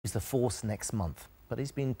use the force next month, but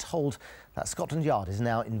he's been told that Scotland Yard is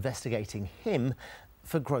now investigating him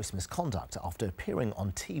for gross misconduct after appearing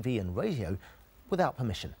on TV and radio without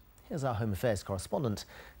permission. Here's our Home Affairs correspondent,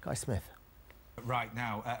 Guy Smith. Right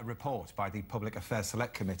now, a report by the Public Affairs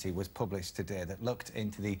Select Committee was published today that looked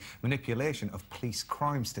into the manipulation of police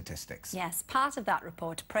crime statistics. Yes, part of that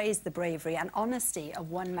report praised the bravery and honesty of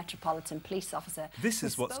one Metropolitan Police officer. This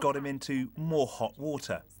is what's got him into more hot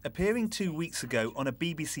water, appearing 2 weeks ago on a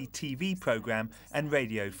BBC TV programme and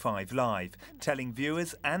Radio 5 Live, telling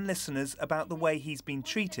viewers and listeners about the way he's been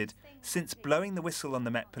treated since blowing the whistle on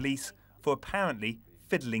the Met Police for apparently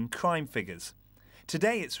fiddling crime figures.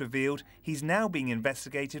 Today it's revealed he's now being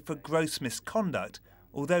investigated for gross misconduct,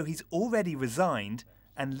 although he's already resigned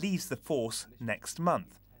and leaves the force next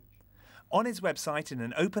month. On his website, in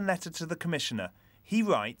an open letter to the Commissioner, he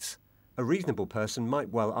writes, "A reasonable person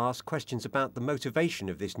might well ask questions about the motivation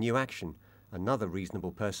of this new action. Another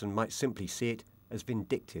reasonable person might simply see it as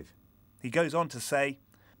vindictive." He goes on to say,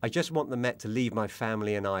 "I just want the Met to leave my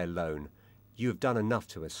family and I alone. You have done enough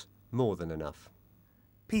to us, more than enough."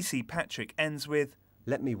 PC Patrick ends with,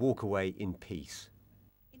 "Let me walk away in peace."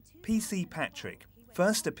 PC Patrick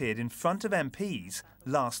first appeared in front of MPs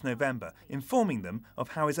last November, informing them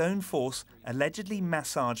of how his own force allegedly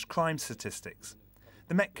massaged crime statistics.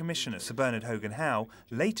 The Met Commissioner, Sir Bernard Hogan-Howe,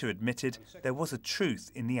 later admitted there was a truth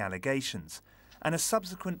in the allegations, and a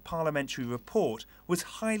subsequent parliamentary report was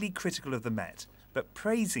highly critical of the Met, but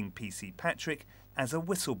praising PC Patrick as a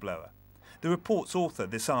whistleblower. The report's author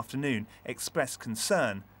this afternoon expressed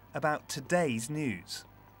concern about today's news.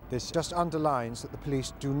 This just underlines that the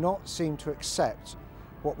police do not seem to accept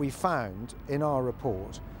what we found in our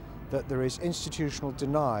report, that there is institutional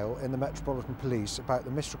denial in the Metropolitan Police about the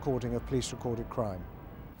misrecording of police-recorded crime.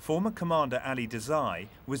 Former Commander Ali Desai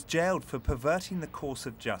was jailed for perverting the course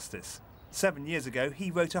of justice. 7 years ago, he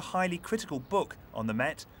wrote a highly critical book on the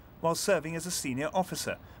Met while serving as a senior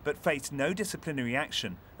officer, but faced no disciplinary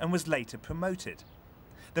action and was later promoted.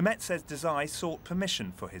 The Met says Desai sought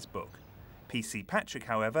permission for his book. PC Patrick,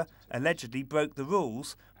 however, allegedly broke the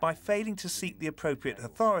rules by failing to seek the appropriate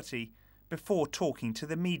authority before talking to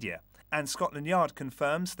the media. And Scotland Yard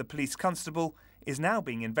confirms the police constable is now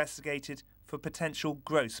being investigated for potential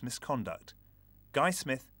gross misconduct. Guy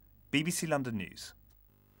Smith, BBC London News.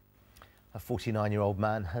 A 49-year-old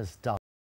man has died.